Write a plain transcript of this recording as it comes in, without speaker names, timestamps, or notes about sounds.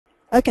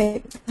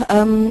Okay.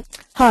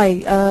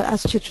 Hi.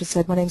 As Chitra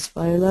said, my name's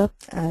Viola,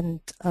 and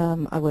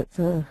I work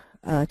for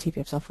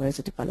TPF Software as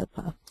a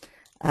developer.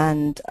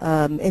 And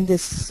in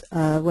this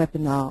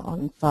webinar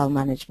on file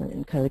management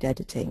and code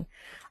editing,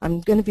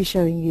 I'm going to be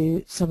showing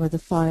you some of the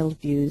file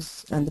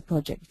views and the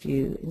project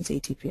view in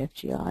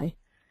zTPFGI.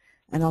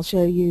 And I'll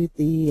show you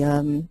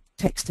the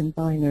text and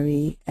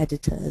binary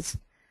editors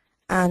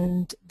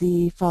and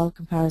the file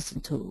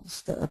comparison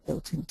tools that are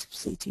built into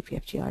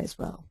zTPFGI as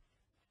well.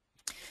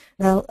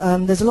 Now,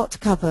 there's a lot to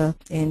cover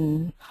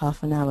in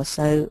half an hour,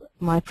 so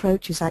my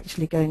approach is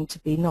actually going to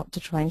be not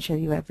to try and show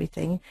you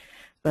everything,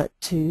 but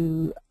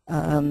to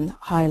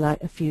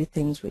highlight a few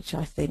things which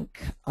I think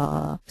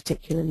are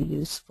particularly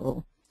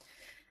useful.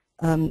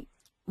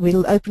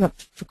 We'll open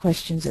up for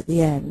questions at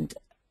the end,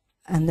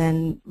 and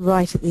then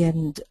right at the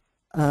end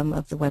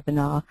of the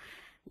webinar,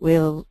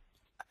 we'll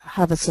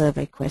have a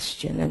survey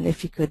question, and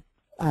if you could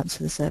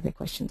answer the survey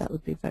question, that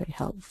would be very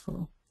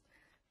helpful.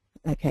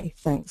 Okay,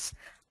 thanks.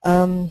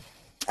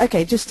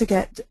 Okay, just to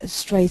get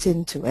straight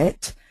into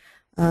it,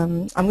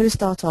 I'm going to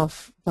start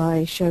off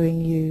by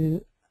showing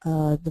you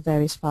the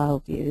various file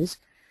views.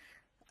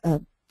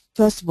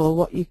 First of all,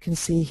 what you can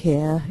see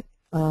here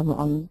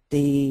on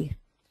the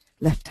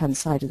left-hand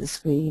side of the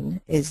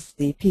screen is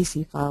the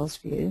PC files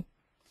view.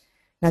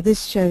 Now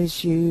this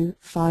shows you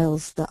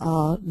files that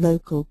are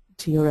local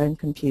to your own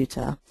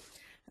computer.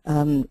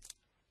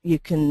 You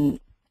can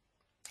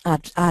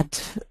add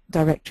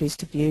directories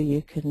to view,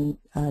 you can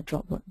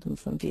drop them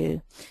from view.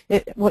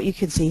 What you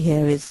can see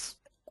here is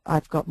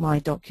I've got my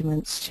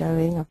documents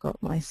showing, I've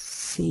got my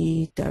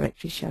C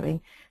directory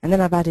showing, and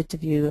then I've added to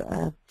view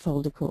a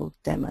folder called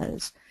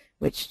demos,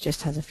 which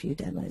just has a few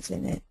demos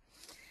in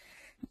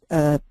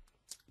it.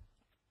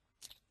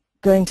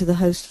 Going to the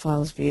host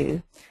files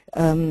view,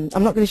 I'm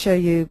not going to show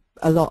you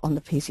a lot on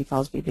the PC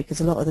files view because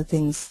a lot of the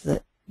things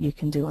that you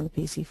can do on the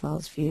PC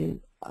files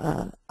view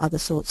are the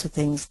sorts of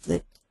things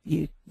that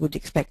you would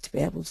expect to be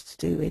able to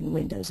do in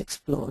Windows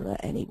Explorer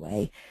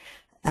anyway,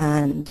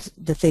 and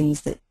the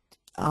things that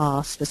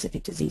are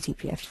specific to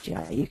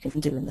zTPFGI you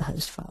can do in the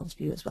host files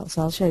view as well.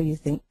 So I'll show you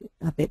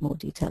a bit more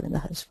detail in the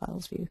host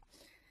files view.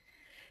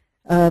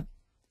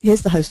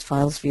 Here's the host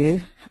files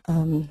view.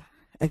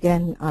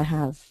 Again, I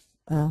have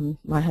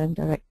my home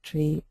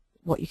directory.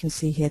 What you can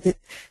see here,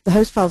 the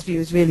host files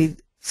view is really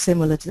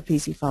similar to the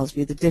PC files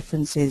view. The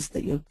difference is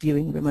that you're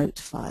viewing remote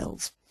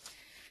files.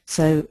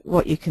 So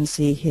what you can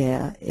see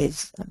here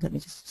is, let me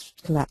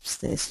just collapse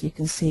this, you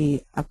can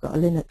see I've got a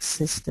Linux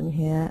system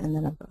here and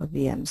then I've got a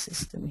VM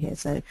system here.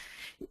 So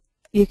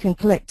you can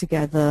collect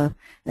together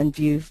and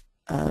view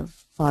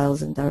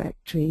files and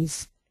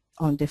directories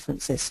on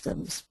different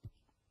systems.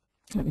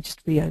 Let me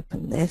just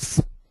reopen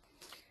this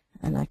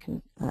and I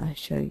can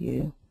show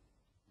you.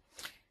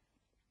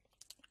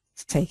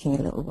 It's taking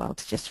a little while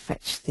to just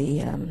fetch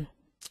the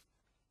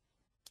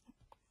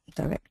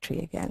directory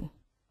again.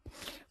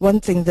 One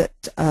thing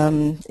that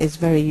is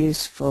very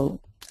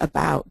useful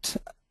about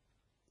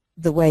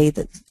the way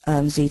that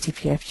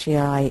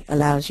zTPFGI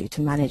allows you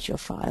to manage your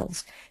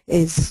files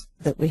is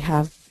that we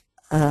have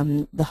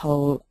the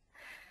whole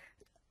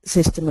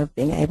system of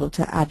being able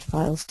to add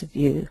files to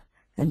view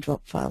and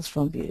drop files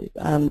from view.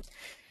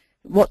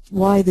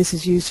 Why this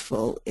is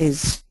useful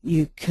is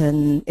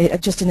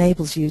it just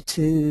enables you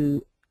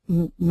to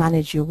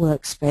manage your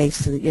workspace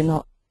so that you're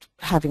not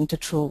having to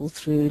trawl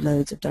through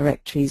loads of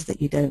directories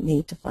that you don't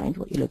need to find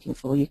what you're looking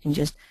for. You can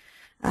just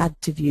add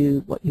to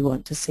view what you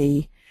want to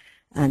see,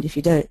 and if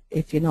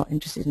you're not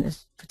interested in a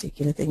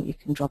particular thing, you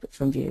can drop it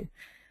from view.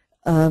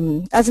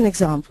 As an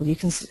example,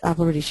 I've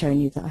already shown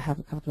you that I have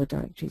a couple of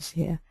directories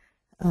here.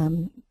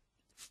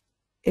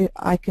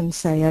 I can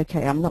say,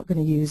 okay, I'm not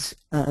going to use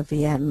a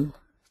VM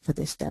for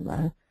this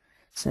demo,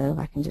 so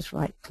I can just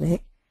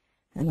right-click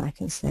and I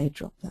can say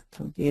drop that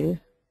from view.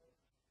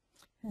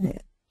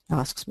 It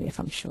asks me if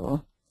I'm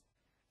sure,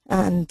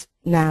 and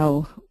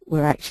now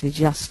we're actually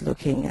just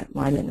looking at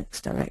my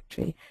Linux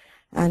directory.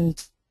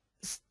 And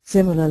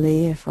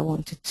similarly, if I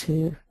wanted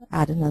to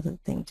add another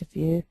thing to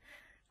view,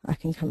 I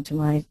can come to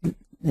my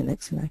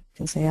Linux and I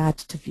can say add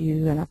to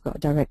view, and I've got a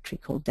directory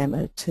called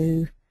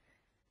demo2,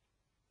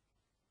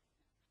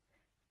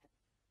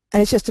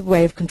 and it's just a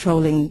way of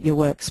controlling your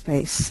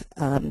workspace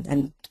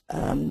and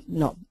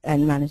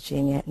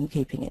managing it and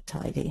keeping it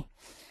tidy.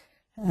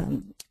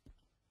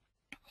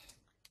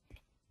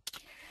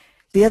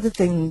 The other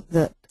thing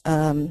that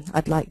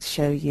I'd like to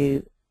show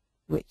you,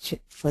 which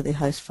for the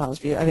host files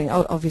view, I mean,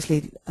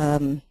 obviously,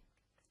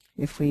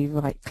 if we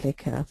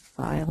right-click a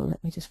file,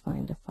 let me just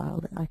find a file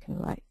that I can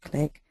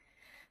right-click.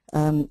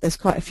 There's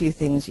quite a few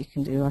things you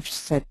can do. I've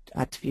just said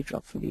add to view,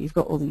 drop from view. You've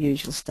got all the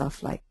usual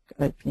stuff like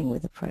opening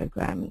with a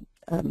program,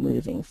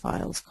 moving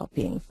files,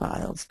 copying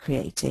files,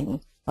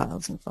 creating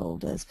files and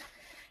folders.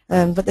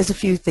 But there's a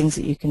few things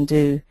that you can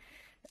do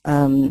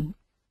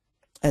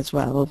as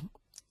well.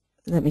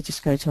 Let me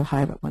just go to a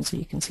higher up one so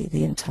you can see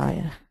the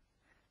entire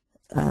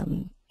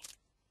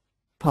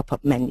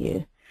pop-up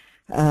menu.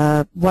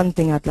 One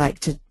thing I'd like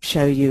to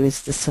show you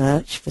is the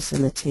search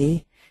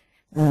facility.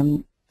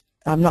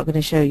 I'm not going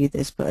to show you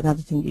this, but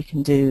another thing you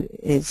can do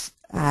is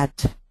add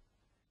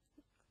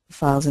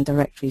files and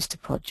directories to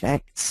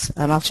projects.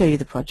 I'll show you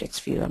the projects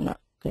view. I'm not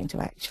going to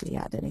actually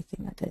add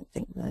anything, I don't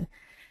think, though.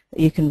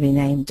 You can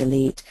rename,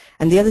 delete.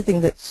 And the other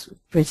thing that's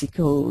pretty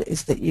cool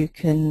is that you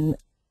can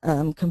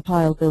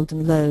compile, build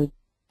and load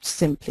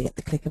simply at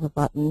the click of a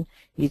button.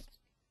 You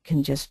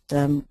can just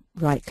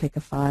right-click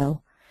a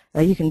file.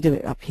 You can do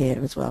it up here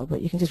as well,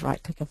 but you can just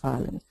right-click a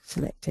file and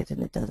select it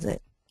and it does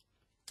it.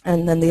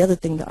 And then the other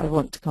thing that I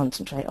want to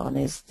concentrate on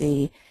is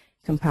the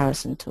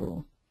comparison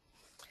tool.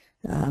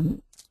 But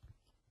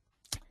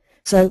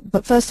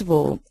first of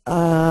all,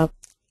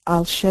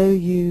 I'll show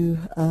you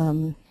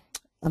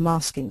a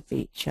masking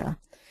feature.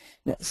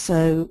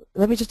 So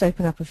let me just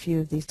open up a few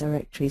of these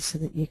directories so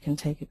that you can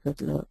take a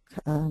good look.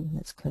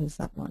 Let's close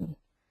that one.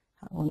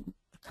 I want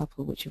a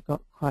couple which have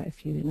got quite a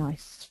few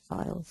nice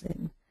files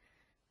in.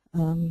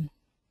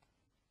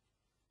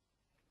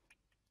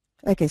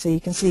 Okay, so you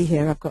can see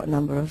here I've got a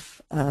number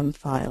of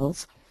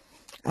files,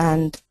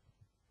 and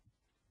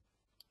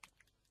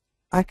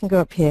I can go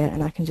up here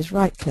and I can just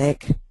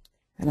right-click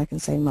and I can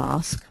say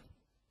mask,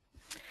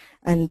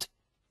 and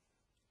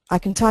I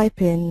can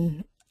type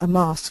in a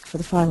mask for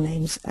the file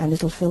names and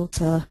it'll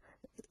filter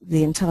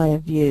the entire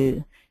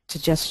view to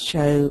just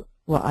show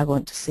what I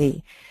want to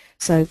see.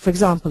 So for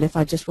example, if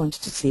I just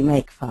wanted to see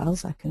make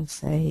files, I can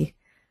say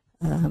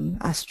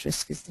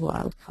asterisk is the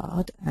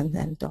wildcard and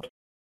then dot.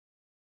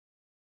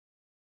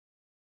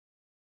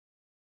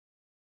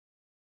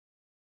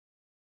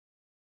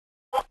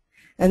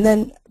 And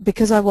then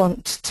because I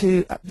want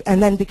the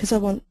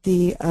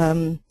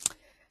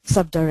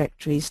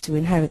subdirectories to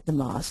inherit the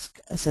mask,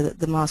 so that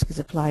the mask is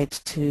applied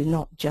to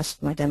not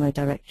just my demo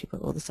directory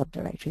but all the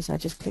subdirectories, I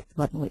just click the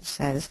button which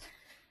says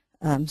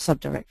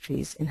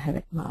subdirectories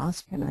inherit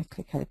mask, and I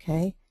click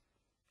OK.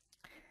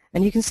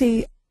 And you can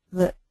see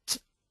that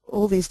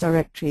all these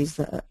directories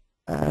that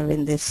are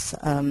in this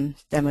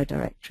demo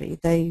directory,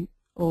 they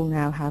all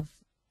now have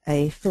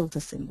a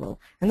filter symbol,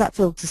 and that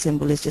filter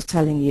symbol is just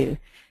telling you,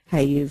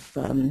 hey, you've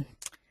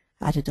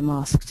added a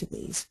mask to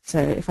these. So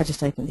if I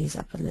just open these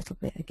up a little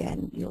bit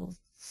again, you'll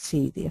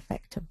see the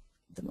effect of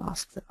the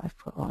mask that I've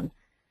put on.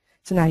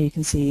 So now you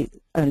can see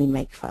only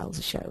make files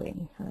are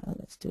showing.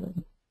 Let's do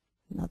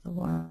another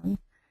one.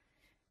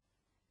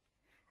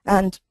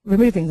 And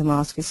removing the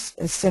mask is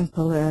as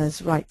simple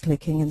as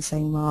right-clicking and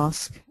saying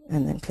mask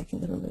and then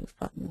clicking the remove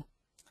button,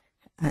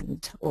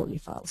 and all your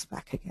files are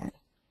back again.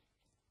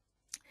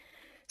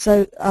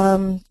 So,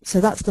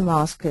 so that's the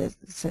mask.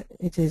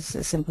 It is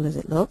as simple as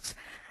it looks.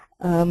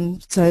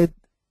 So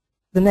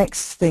the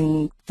next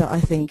thing that I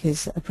think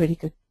is a pretty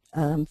good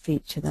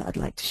feature that I'd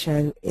like to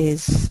show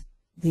is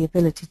the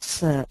ability to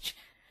search.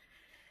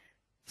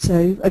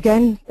 So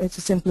again, it's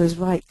as simple as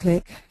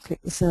right-click,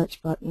 click the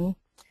search button,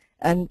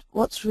 and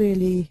what's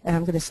really, and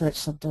I'm going to search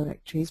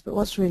subdirectories, but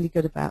what's really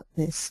good about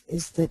this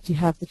is that you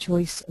have the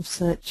choice of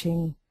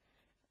searching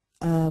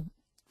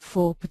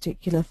for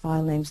particular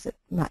file names that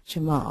match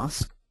a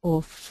mask,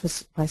 or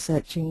by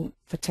searching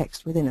for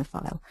text within a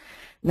file.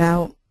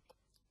 Now,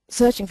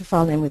 searching for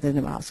file name within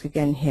a mask,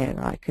 again here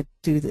I could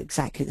do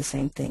exactly the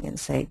same thing and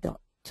say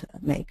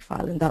 .make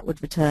file, and that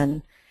would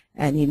return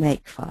any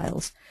make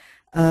files.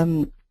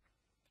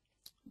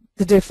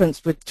 The difference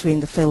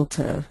between the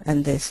filter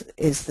and this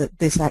is that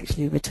this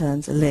actually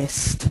returns a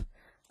list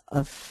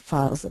of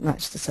files that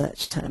match the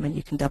search term, and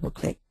you can double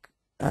click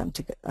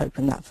to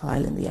open that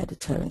file in the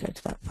editor and go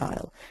to that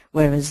file,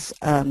 whereas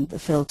the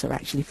filter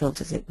actually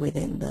filters it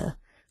within the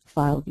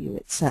file view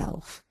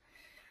itself.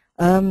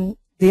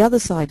 The other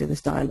side of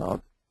this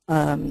dialog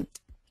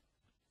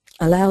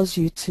allows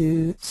you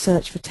to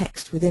search for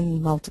text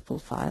within multiple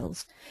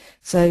files.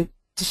 So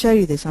to show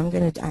you this, I'm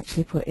going to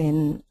actually put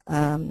in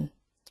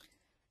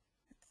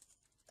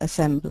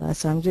assembler.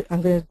 So I'm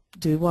going to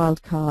do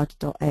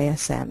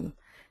wildcard.asm,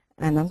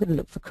 and I'm going to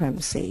look for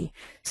cremc.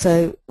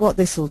 So what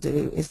this will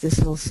do is this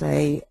will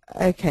say,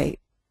 okay,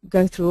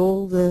 go through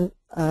all the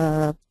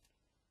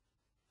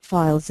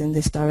files in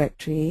this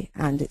directory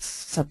and its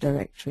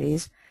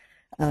subdirectories,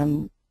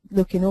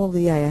 look in all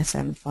the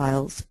ASM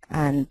files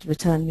and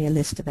return me a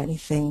list of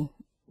anything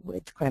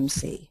with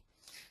cremc.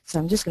 So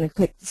I'm just going to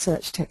click the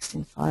search text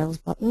in files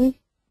button,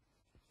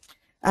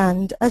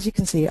 and as you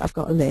can see I've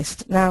got a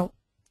list. Now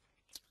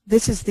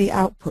this is the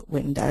output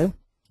window.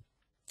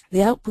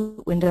 The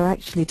output window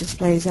actually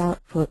displays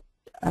output,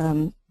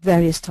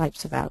 various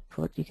types of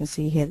output. You can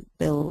see here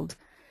build,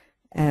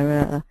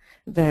 error,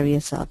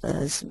 various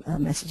others,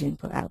 message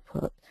input,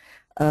 output.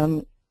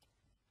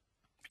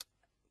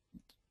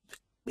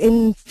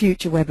 In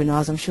future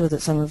webinars, I'm sure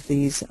that some of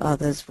these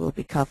others will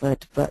be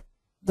covered, but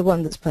the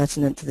one that's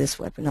pertinent to this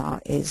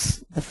webinar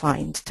is the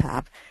Find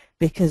tab,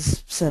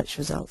 because search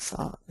results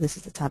this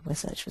is the tab where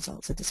search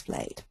results are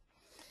displayed.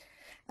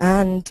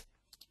 And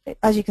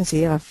as you can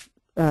see,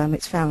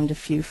 it's found a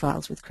few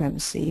files with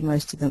cremc.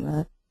 Most of them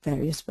are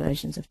various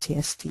versions of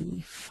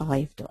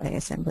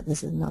tst5.asm, but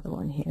there's another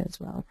one here as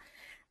well.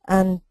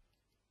 And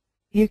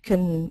you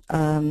can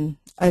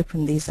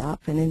open these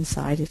up, and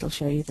inside it'll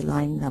show you the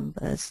line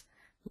numbers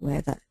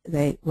where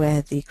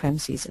the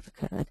crises have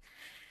occurred,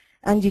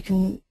 and you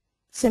can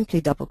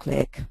simply double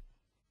click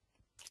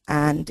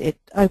and it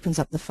opens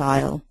up the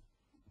file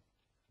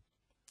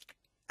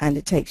and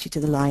it takes you to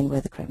the line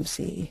where the creme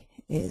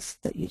is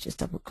that you just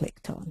double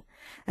clicked on.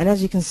 And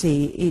as you can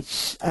see,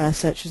 each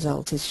search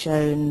result is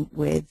shown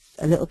with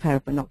a little pair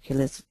of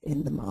binoculars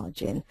in the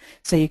margin.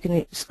 So you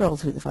can scroll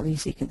through the file. You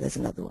see there's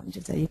another one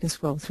just there. You can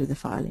scroll through the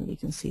file and you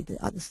can see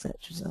the other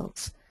search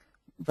results.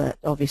 But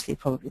obviously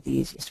probably the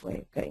easiest way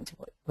of going to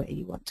where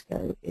you want to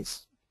go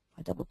is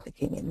by double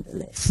clicking in the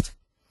list.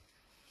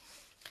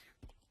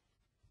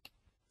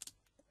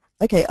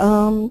 Okay,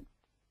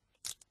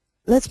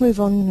 let's move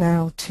on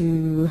now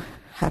to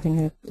having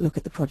a look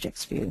at the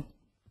projects view.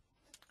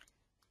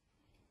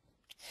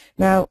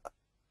 Now,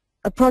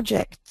 a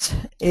project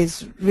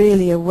is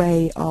really a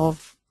way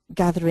of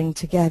gathering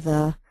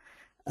together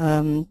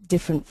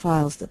different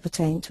files that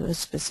pertain to a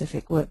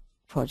specific work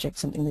project,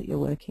 something that you're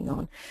working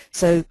on.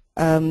 So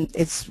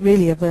it's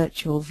really a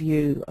virtual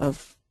view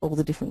of all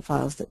the different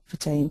files that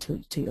pertain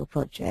to your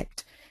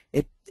project.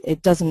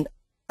 It doesn't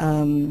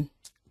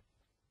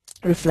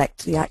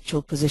reflect the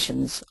actual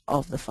positions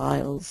of the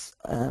files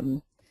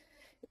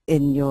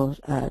in your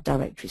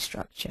directory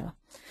structure.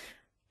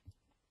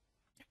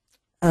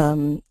 But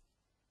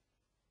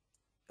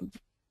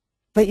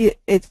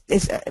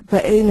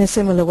in a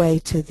similar way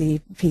to the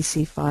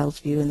PC files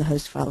view and the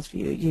host files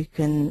view, you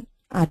can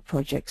add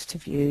projects to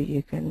view,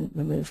 you can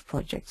remove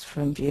projects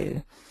from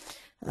view,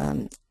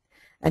 and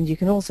you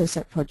can also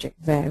set project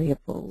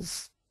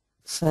variables.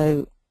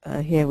 So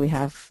here we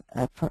have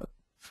a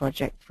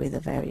project with a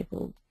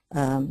variable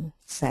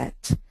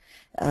set.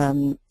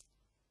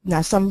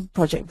 Now some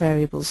project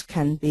variables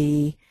can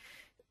be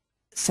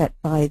set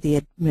by the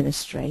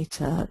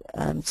administrator,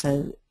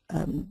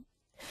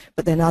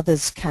 but then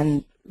others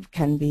can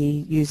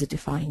be user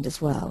defined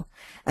as well.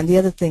 And the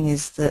other thing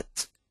is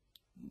that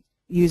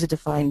user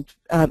defined,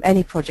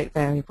 any project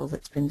variable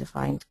that's been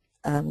defined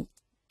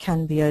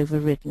can be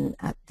overridden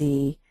at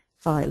the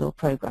file or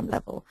program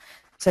level.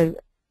 So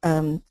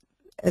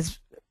as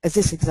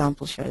this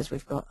example shows,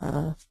 we've got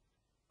a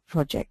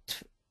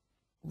project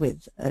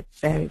with a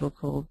variable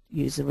called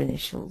user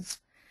initials,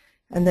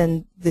 and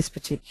then this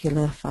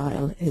particular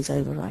file is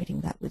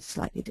overriding that with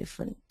slightly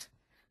different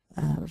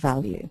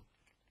value.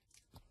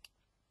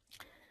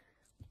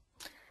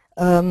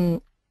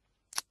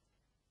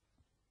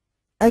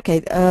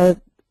 Okay,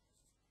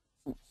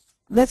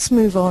 let's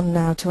move on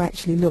now to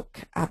actually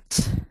look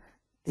at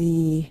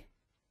the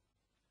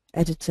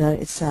editor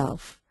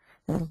itself.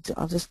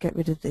 I'll just get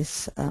rid of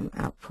this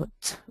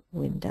output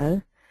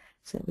window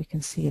so that we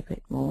can see a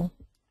bit more.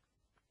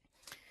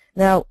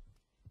 Now,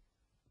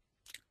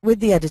 with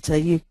the editor,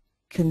 you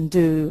can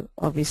do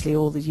obviously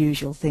all the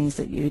usual things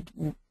that you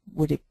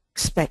would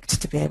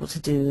expect to be able to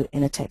do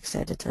in a text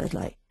editor,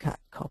 like cut,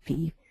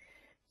 copy,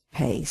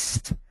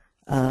 paste,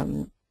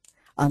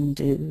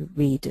 undo,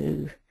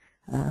 redo.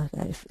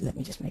 Let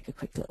me just make a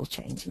quick little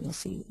change and you'll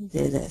see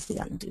there's the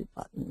undo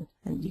button,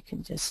 and you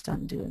can just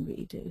undo and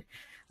redo.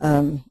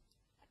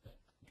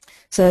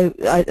 So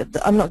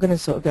I'm not going to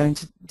sort of go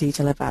into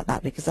detail about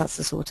that, because that's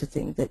the sort of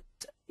thing that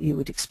you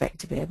would expect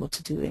to be able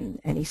to do in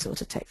any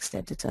sort of text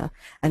editor.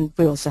 And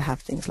we also have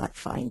things like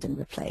find and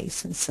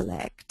replace and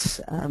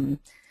select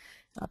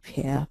up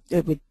here.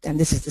 And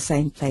this is the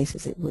same place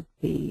as it would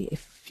be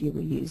if you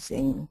were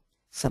using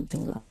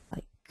something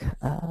like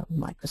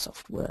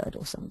Microsoft Word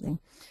or something.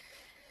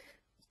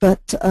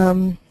 But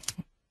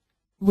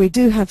we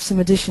do have some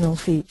additional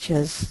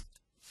features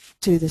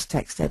to this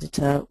text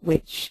editor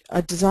which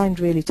are designed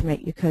really to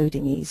make your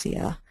coding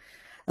easier.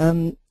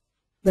 There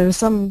are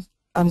some,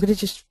 I'm going to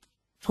just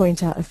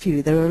point out a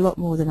few. There are a lot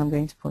more than I'm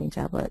going to point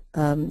out, but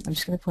I'm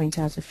just going to point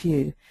out a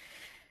few.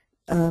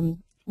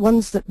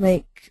 Ones that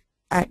make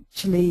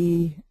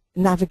actually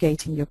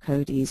navigating your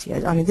code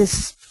easier. I mean,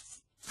 this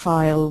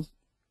file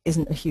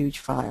isn't a huge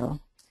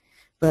file,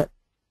 but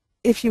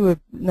if you were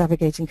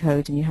navigating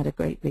code and you had a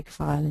great big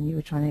file and you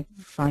were trying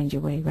to find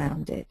your way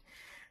around it,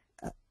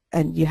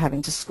 and you're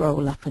having to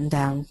scroll up and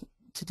down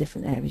to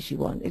different areas you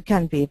want, it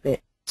can be a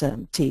bit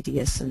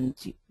tedious and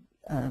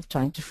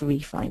trying to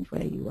re-find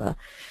where you were.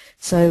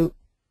 So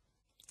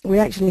we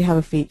actually have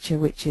a feature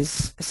which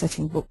is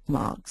setting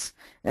bookmarks,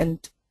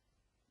 and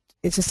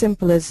it's as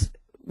simple as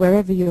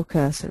wherever your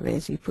cursor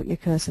is, you put your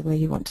cursor where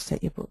you want to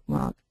set your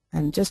bookmark,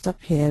 and just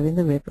up here in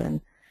the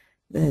ribbon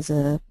there's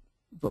a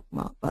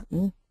bookmark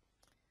button,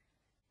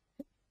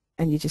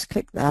 and you just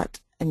click that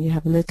and you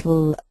have a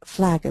little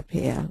flag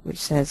appear which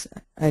says,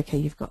 okay,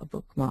 you've got a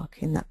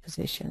bookmark in that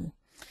position.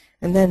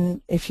 And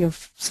then if you're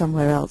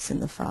somewhere else in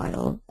the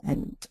file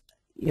and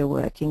you're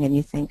working and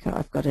you think, oh,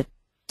 I've got to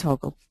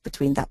toggle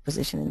between that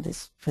position and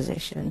this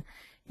position,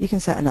 you can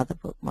set another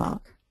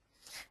bookmark,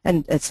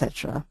 and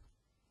etc.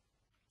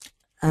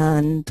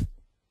 And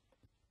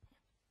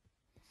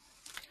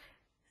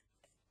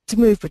to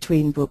move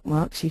between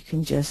bookmarks, you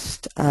can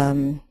just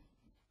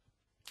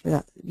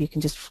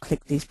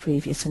click these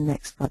previous and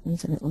next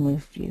buttons, and it will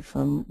move you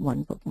from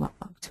one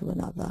bookmark to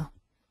another.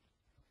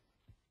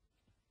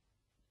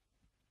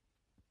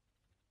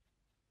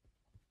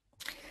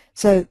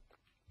 So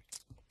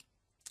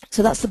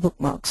that's the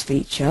bookmarks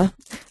feature.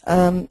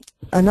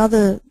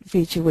 Another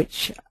feature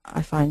which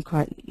I find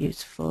quite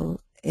useful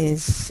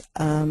is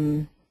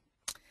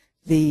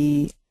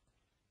the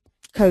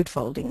code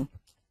folding.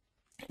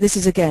 This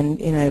is again,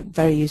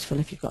 very useful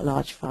if you've got a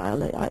large file.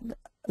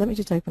 Let me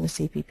just open a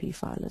CPP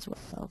file as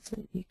well, so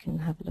that you can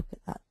have a look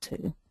at that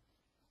too.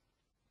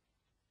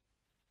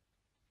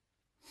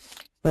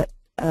 But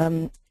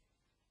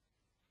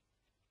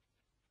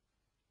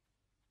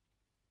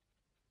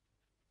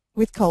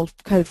with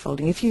code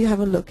folding, if you have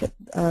a look at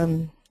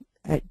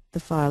the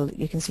file,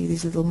 you can see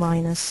these little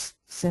minus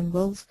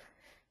symbols,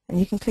 and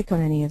you can click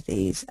on any of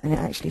these and it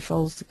actually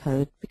folds the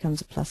code,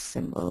 becomes a plus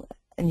symbol,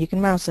 and you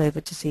can mouse over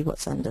to see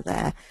what's under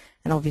there.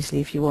 And obviously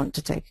if you want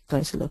to take a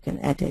closer look and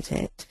edit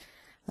it,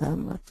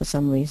 for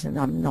some reason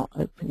I'm not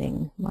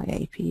opening my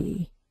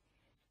APE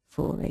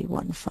for a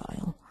one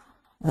file.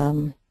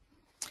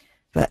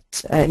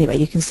 But anyway,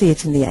 you can see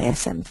it in the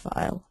ASM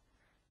file.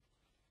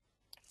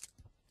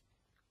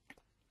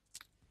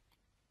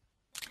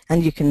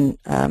 And you can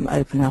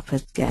open up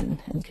again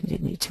and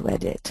continue to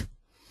edit.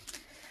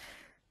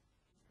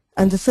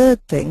 And the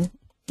third thing,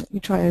 let me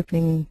try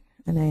opening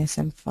an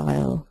ASM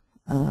file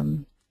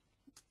in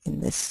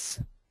this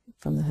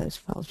from the host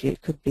files view.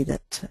 It could be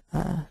that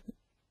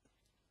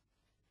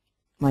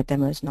my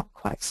demo is not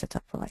quite set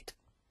up right.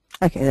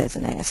 Okay, there's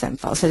an ASM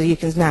file. So you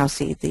can now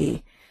see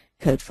the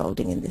code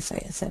folding in this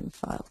ASM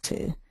file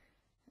too.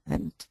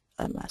 And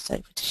I'll mouse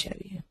over to show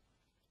you.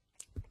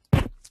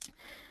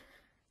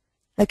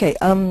 Okay,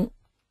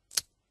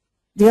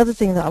 the other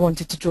thing that I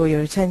wanted to draw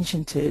your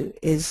attention to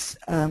is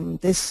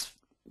this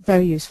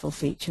very useful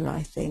feature,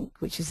 I think,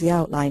 which is the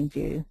outline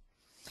view,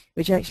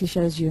 which actually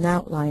shows you an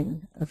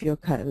outline of your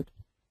code.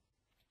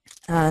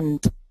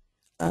 And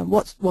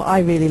what I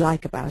really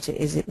like about it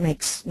is it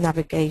makes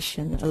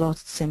navigation a lot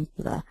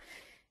simpler,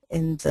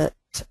 in that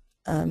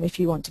if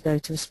you want to go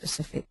to a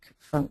specific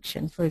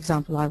function, for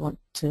example, I want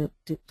to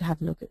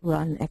have a look at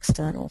run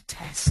external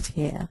test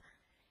here,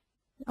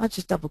 I'll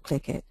just double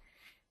click it.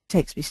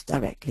 Takes me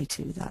directly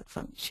to that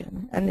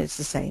function, and it's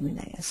the same in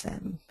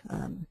ASM.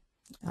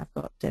 I've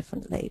got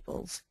different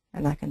labels,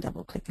 and I can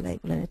double click a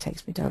label and it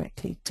takes me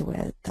directly to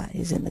where that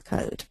is in the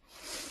code.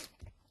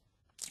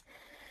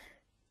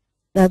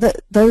 Now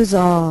those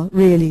are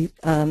really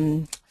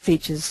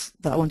features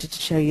that I wanted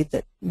to show you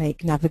that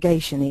make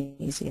navigation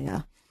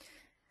easier.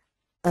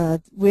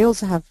 We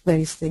also have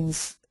various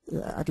things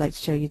that I'd like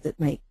to show you that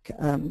make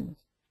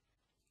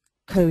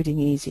coding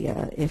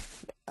easier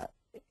if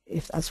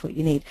that's what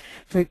you need.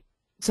 For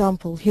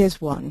example,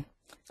 here's one.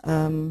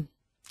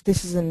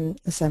 This is an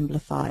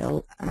assembler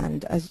file,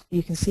 and as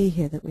you can see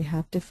here that we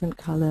have different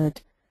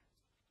colored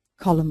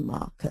column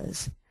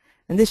markers,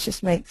 and this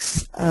just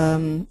makes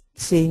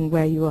seeing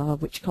where you are,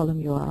 which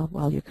column you are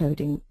while you're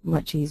coding,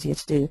 much easier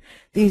to do.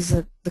 These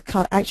are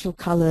the actual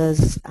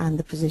colors, and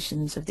the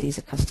positions of these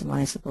are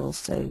customizable,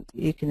 so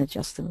you can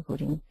adjust them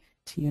according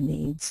to your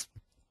needs.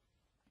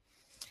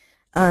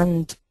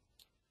 And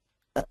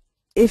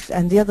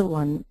the other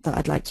one that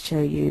I'd like to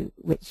show you,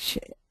 which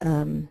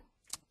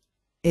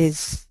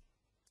is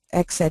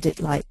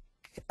Xedit-like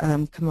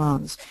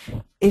commands.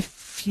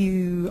 If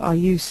you are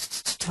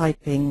used to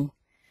typing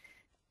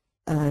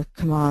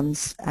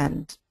commands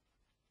and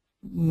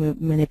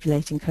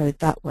manipulating code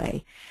that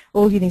way,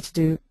 all you need to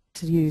do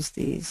to use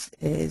these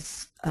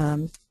is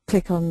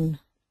click on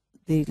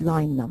the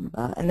line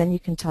number, and then you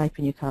can type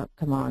in your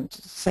command.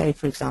 Say,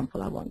 for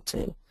example, I want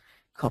to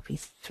copy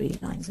 3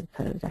 lines of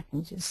code. I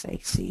can just say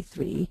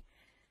C3,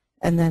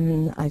 and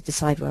then I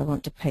decide where I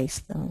want to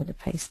paste them. I'm going to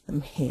paste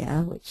them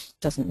here, which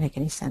doesn't make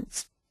any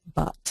sense,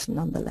 but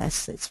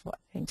nonetheless it's what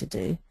I'm going to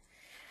do.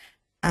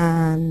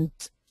 And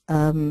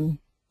I'm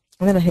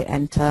going to hit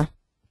enter,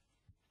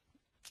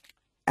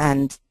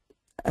 and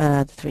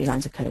the 3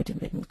 lines of code have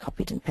been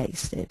copied and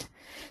pasted.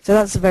 So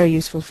that's a very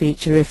useful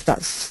feature if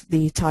that's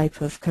the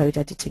type of code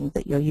editing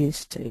that you're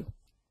used to.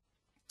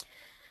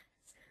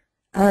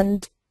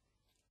 And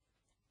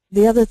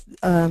the other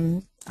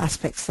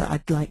aspects that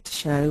I'd like to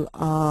show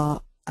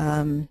are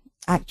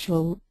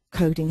actual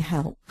coding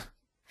help.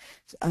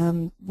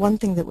 One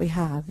thing that we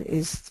have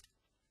is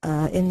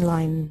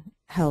inline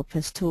help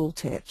as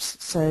tooltips.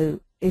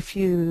 So if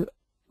you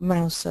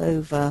mouse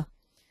over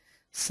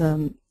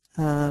some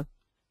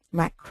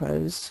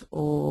macros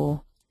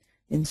or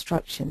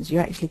instructions, you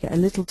actually get a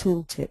little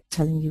tooltip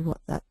telling you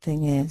what that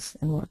thing is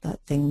and what that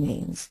thing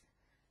means.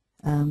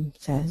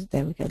 So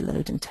there we go,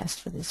 load and test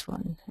for this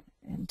one,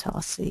 and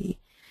TAR-C,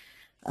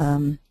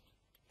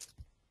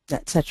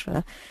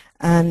 etc.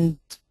 And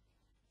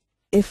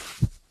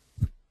if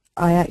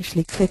I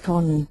actually click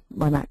on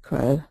my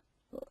macro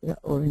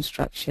or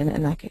instruction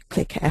and I could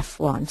click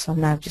F1, so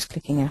I'm now just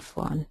clicking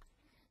F1,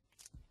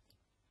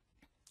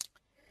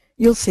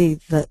 you'll see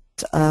that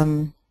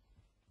I'm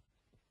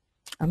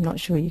not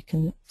sure you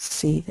can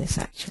see this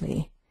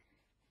actually.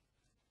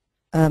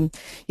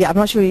 Yeah, I'm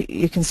not sure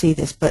you can see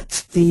this,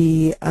 but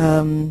the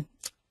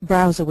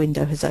browser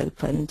window has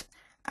opened,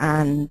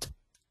 and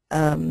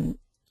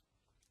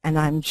and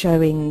I'm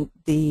showing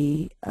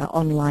the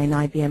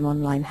IBM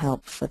online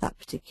help for that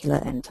particular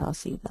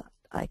NTRC that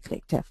I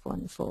clicked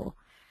F1 for.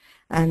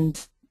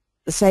 And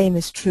the same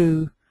is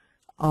true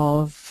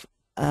of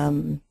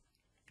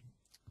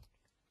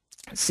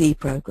C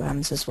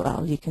programs as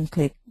well. You can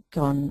click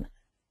on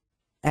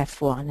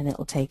F1 and it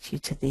will take you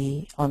to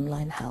the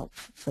online help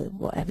for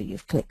whatever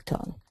you've clicked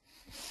on.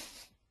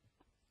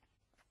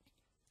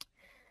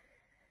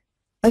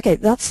 Okay,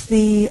 that's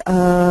the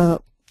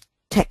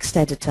text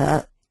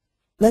editor.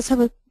 Let's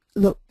have a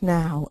look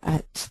now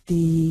at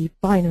the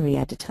binary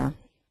editor.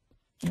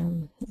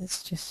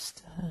 Let's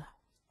just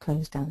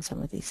close down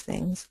some of these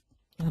things.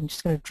 I'm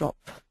just going to drop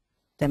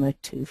demo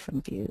 2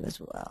 from view as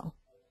well,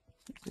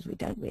 because we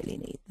don't really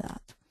need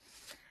that.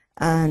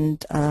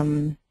 And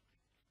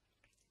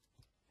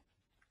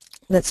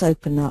let's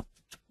open up,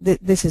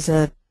 this is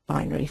a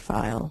binary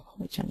file,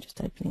 which I'm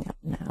just opening up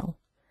now.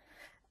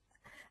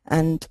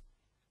 And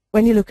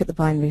when you look at the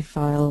binary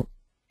file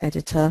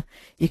editor,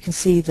 you can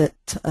see that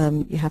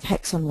you have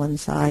hex on one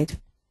side,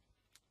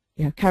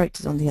 you have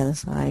characters on the other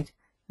side.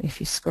 If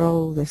you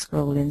scroll, they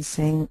scroll in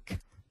sync.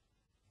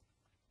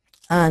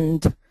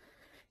 And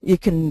you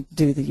can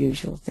do the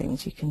usual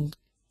things. You can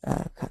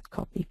cut,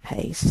 copy,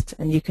 paste,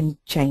 and you can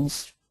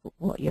change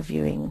what you're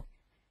viewing,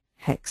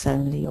 hex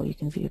only, or you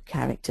can view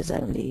characters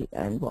only.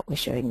 And what we're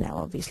showing now,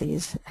 obviously,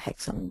 is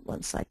hex on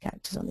one side,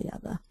 characters on the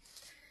other.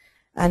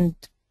 And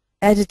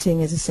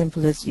editing is as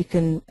simple as you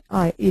can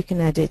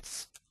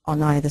edit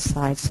on either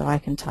side. So I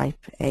can type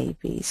A,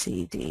 B,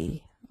 C,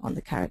 D on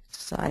the character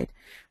side,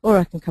 or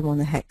I can come on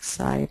the hex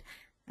side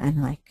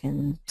and I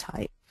can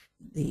type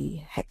the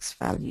hex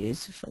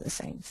values for the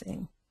same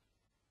thing.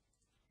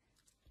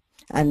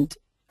 And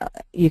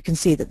you can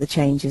see that the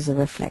changes are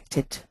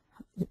reflected,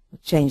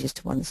 changes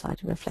to one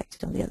side are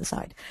reflected on the other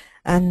side.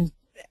 And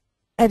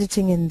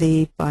editing in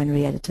the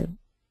binary editor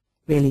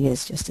really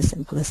is just as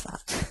simple as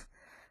that.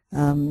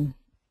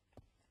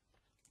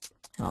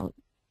 I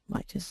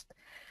might just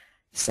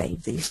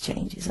save these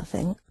changes, I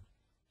think.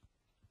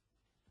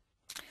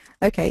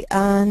 Okay,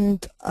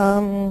 and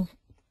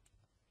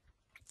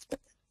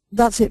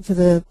that's it for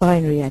the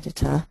binary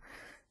editor.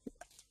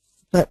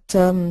 But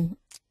the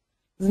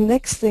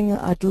next thing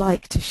I'd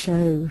like to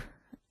show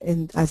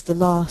as the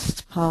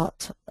last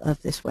part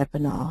of this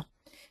webinar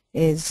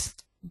is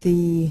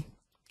the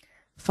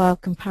file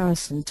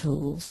comparison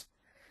tools.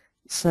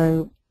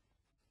 So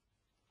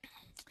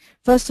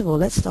first of all,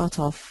 let's start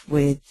off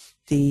with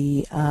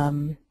the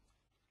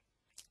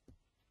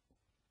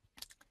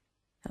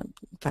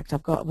in fact,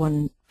 I've got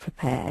one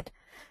prepared.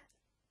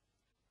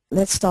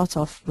 Let's start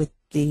off with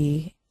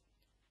the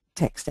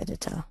text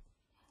editor.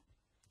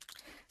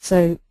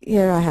 So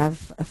here I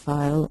have a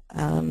file,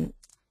 and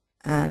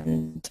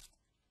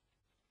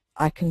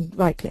I can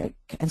right-click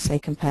and say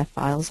compare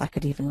files. I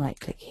could even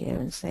right-click here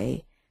and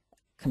say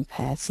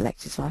compare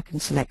selected, so I can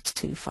select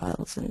 2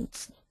 files and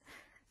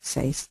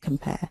say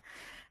compare.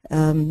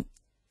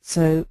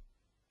 So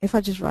if I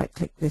just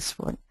right-click this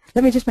one,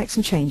 let me just make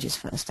some changes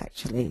first,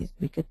 actually. It'd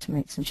be good to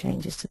make some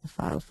changes to the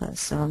file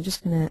first. So I'm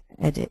just going to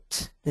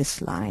edit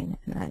this line,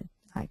 and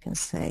I can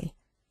say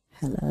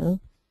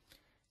hello.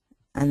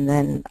 And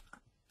then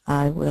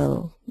I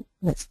will,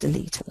 let's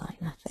delete a line,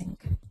 I think.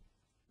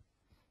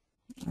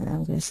 And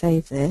I'm going to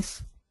save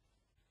this.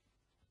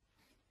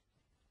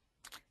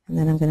 And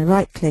then I'm going to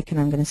right-click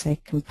and I'm going to say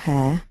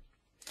compare.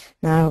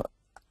 Now,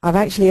 I've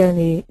actually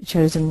only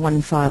chosen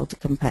one file to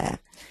compare.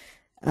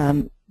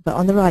 But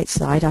on the right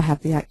side, I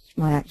have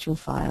my actual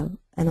file,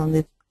 and on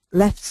the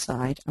left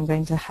side, I'm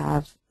going to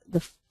have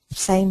the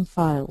same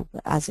file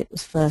but as it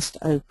was first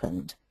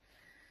opened.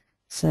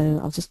 So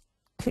I'll just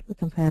click the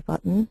compare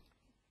button,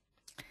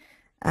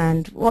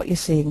 and what you're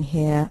seeing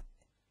here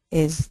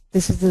is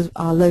this is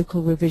our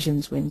local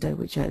revisions window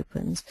which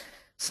opens.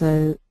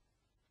 So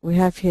we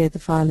have here the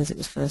file as it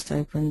was first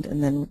opened,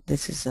 and then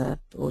this is a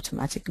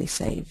automatically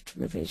saved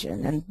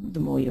revision, and the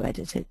more you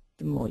edit it,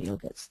 the more you'll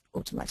get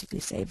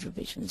automatically saved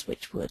revisions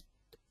which would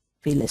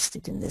be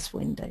listed in this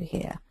window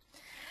here.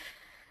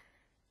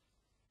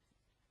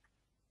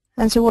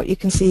 And so what you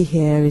can see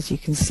here is you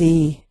can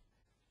see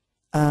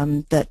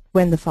that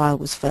when the file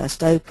was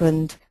first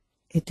opened,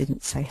 it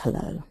didn't say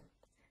hello,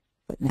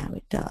 but now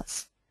it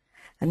does.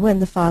 And when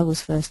the file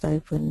was first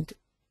opened,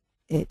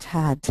 it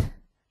had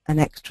an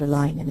extra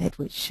line in it,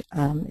 which,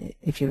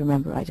 if you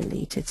remember, I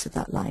deleted, so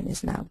that line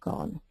is now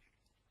gone.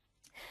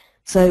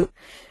 So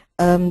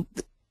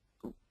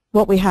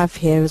what we have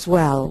here as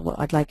well, what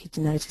I'd like you to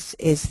notice,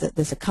 is that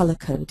there's a color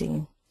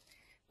coding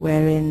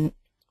wherein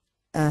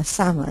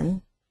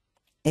salmon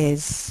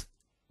is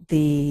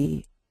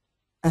a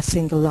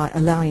single line, a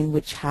line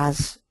which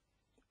has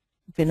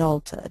been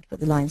altered, but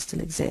the line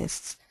still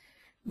exists.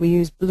 We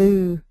use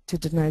blue to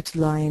denote a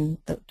line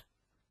that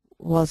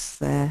was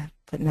there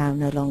but now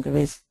no longer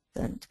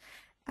isn't.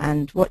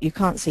 And what you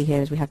can't see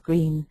here is we have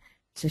green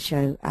to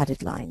show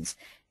added lines.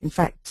 In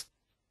fact,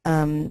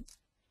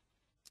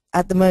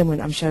 at the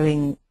moment I'm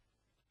showing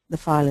the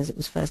file as it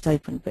was first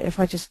opened, but if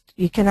I just,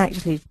 you can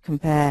actually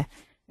compare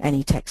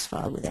any text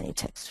file with any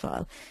text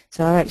file.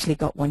 So I've actually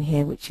got one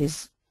here which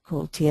is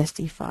called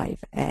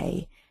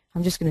TSD5A.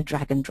 I'm just going to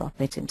drag and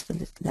drop it into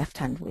the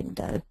left-hand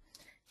window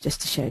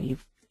just to show you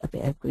a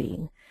bit of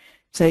green.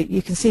 So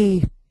you can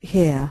see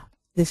here,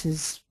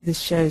 this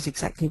shows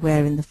exactly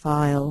where in the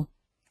file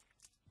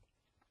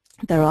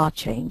there are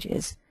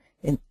changes.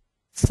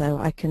 So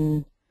I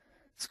can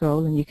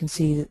scroll and you can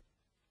see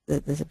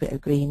that there's a bit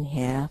of green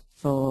here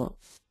for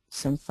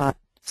some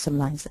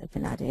lines that have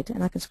been added,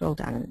 and I can scroll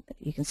down and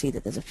you can see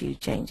that there's a few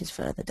changes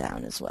further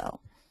down as well.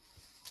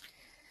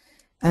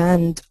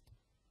 And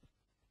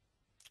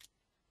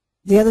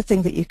the other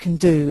thing that you can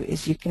do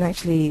is you can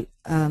actually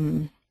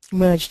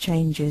merge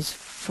changes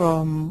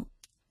from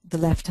the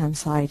left-hand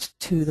side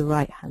to the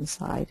right-hand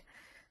side.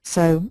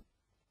 So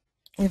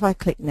if I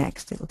click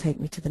next, it will take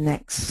me to the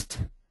next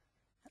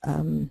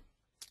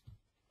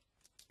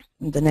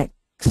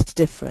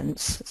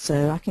difference.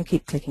 So I can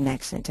keep clicking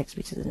next and it takes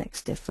me to the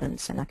next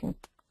difference, and I can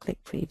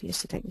click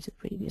previous to take me to the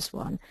previous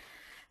one.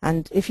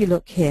 And if you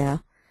look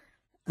here,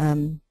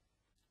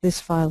 this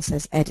file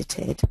says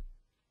edited.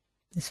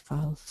 This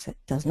file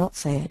does not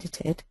say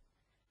edited.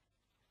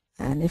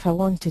 And if I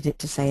wanted it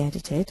to say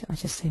edited, I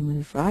just say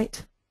move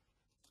right,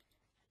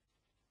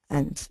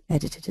 and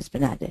edited has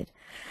been added.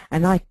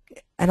 And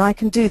I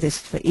can do this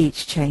for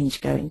each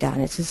change going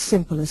down. It's as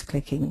simple as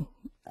clicking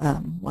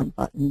one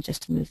button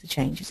just to move the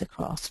changes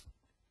across.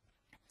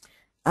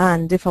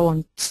 And if I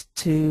want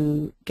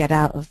to get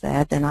out of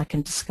there, then I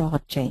can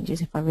discard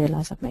changes. If I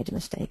realize I've made a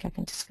mistake, I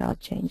can discard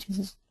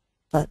changes,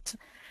 but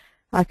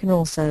I can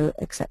also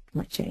accept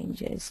my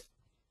changes.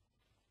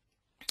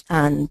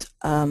 And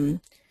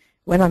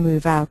when I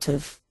move out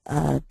of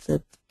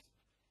the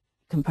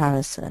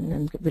comparison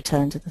and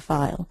return to the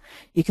file,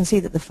 you can see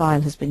that the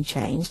file has been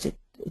changed. It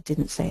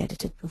didn't say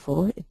edited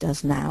before, it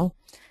does now.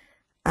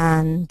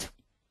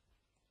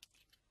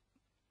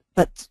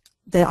 But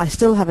I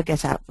still have a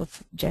get out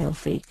of jail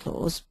free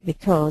clause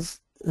because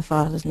the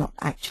file has not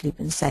actually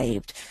been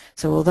saved.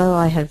 So although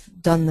I have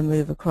done the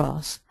move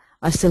across,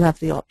 I still have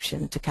the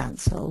option to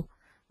cancel,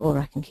 or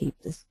I can keep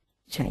this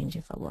change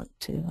if I want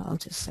to. I'll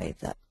just save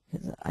that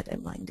because I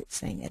don't mind it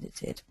saying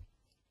edited.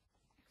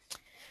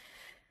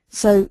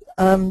 So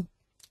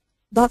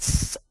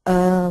that's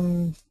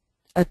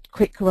a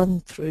quick run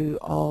through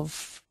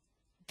of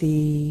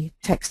the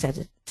text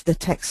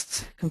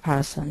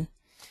comparison.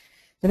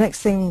 The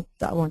next thing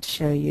that I want to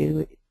show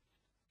you,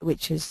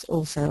 which is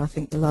also I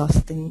think the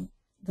last thing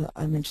that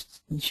I'm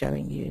interested in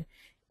showing you,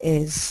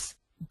 is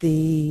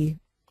the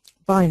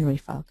binary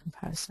file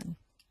comparison.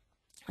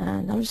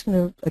 And I'm just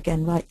going to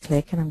again right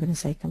click and I'm going to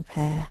say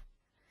compare,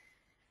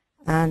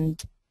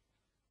 and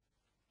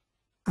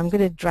I'm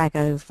going to drag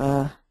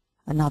over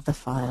another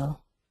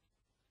file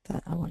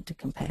that I want to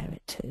compare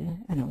it to,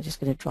 and I'm just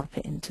going to drop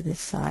it into this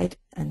side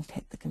and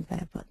hit the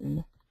compare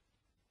button.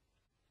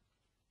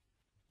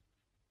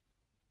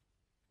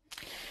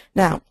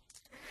 Now,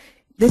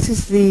 this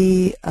is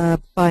the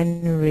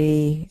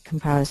binary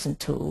comparison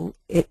tool.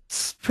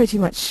 It's pretty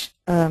much,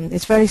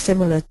 it's very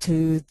similar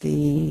to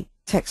the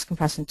text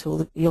comparison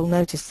tool. You'll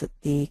notice that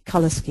the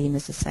color scheme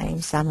is the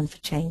same: salmon for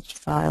changed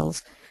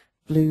files,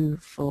 blue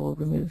for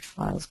removed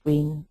files,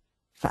 green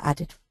for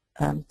added,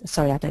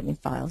 sorry, I don't mean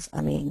files,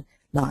 I mean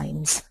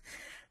lines,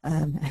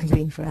 and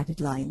green for added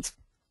lines.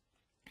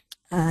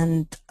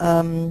 And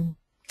the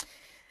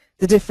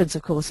difference,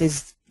 of course,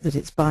 is that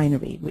it's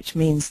binary, which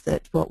means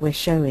that what we're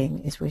showing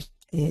is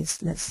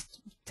let's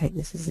take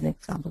this as an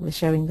example. We're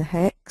showing the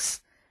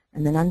hex,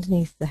 and then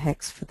underneath the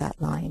hex for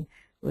that line,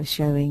 we're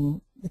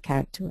showing the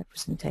character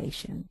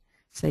representation.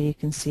 So you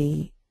can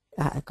see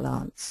at a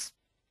glance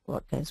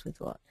what goes with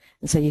what.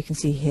 And so you can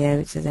see here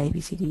it says A, B,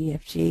 C, D, E,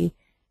 F, G,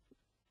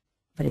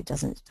 but it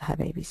doesn't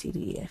have A, B, C,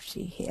 D, E, F,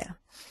 G here.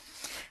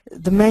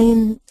 The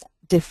main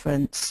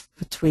difference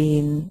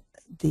between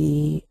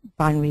the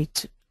binary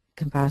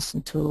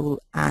comparison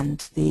tool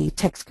and the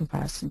text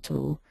comparison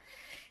tool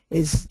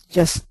is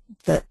just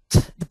that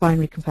the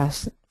binary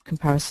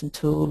comparison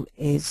tool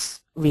is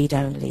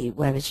read-only,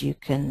 whereas you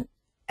can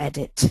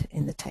edit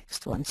in the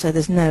text one. So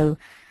there's no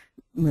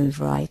move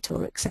right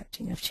or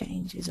accepting of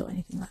changes or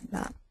anything like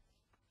that.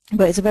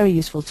 But it's a very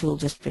useful tool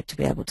just to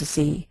be able to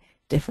see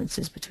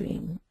differences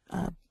between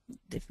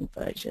different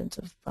versions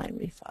of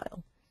binary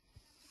file.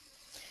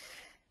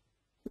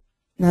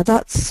 Now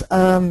that's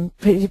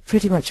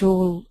pretty much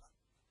all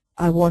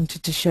I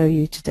wanted to show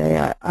you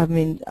today. I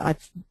mean,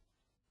 I've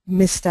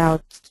missed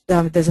out.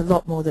 There's a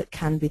lot more that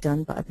can be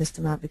done, but I've missed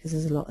them out because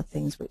there's a lot of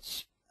things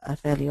which are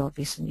fairly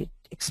obvious and you'd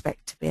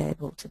expect to be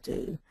able to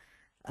do.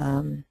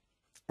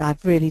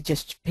 I've really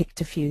just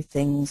picked a few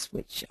things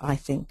which I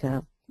think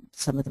are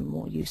some of the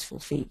more useful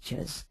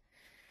features.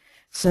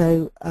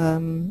 So,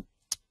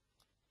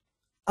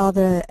 are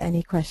there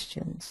any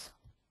questions?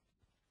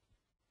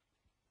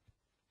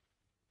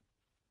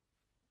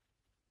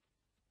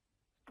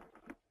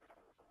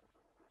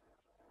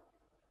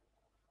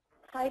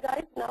 Hi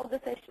guys, now the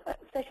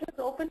session is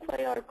open for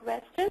your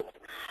questions.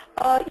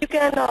 You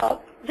can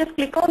just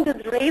click on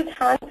this raise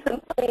hand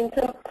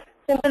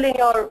symbol in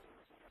your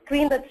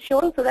screen that's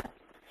shown so that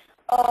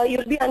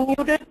you'll be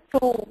unmuted to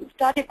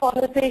start a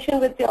conversation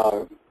with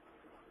your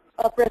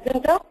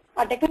presenter.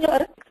 Our technical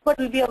expert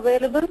will be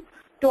available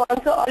to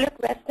answer all your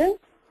questions,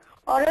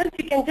 or else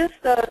you can just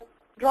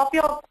drop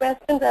your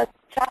questions as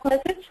chat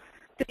message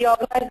to the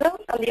organizer,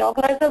 and the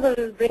organizer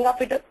will bring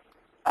up it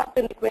up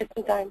in the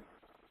question time.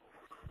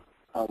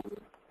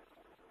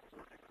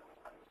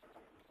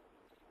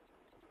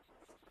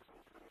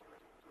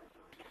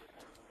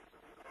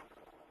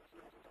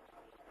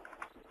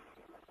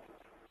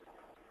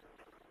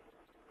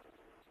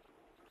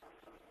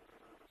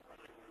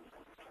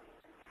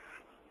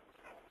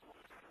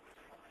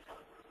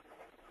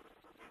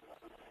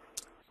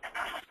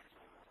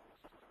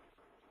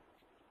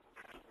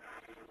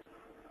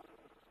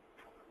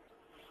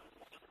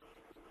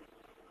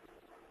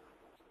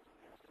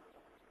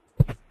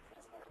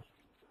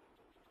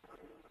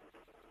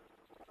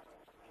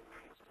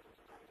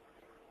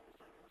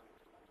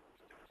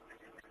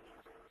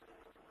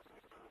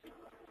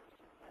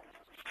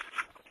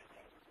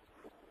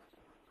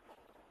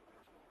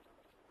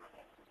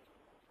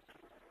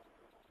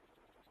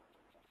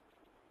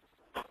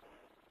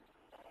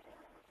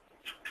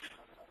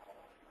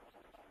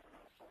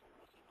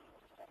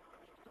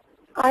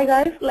 Hi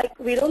guys, like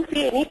we don't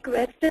see any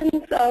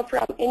questions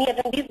from any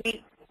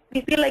attendees.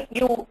 We feel like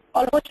you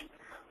almost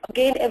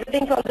gained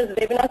everything from this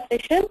webinar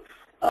session.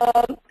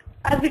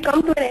 As we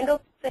come to an end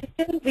of the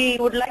session, we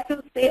would like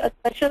to say a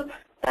special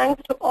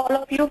thanks to all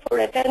of you for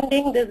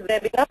attending this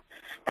webinar.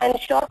 And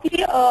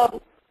shortly,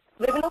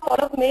 webinar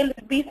follow-up mail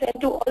will be sent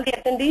to all the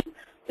attendees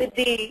with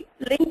the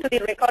link to the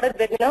recorded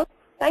webinar.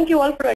 Thank you all for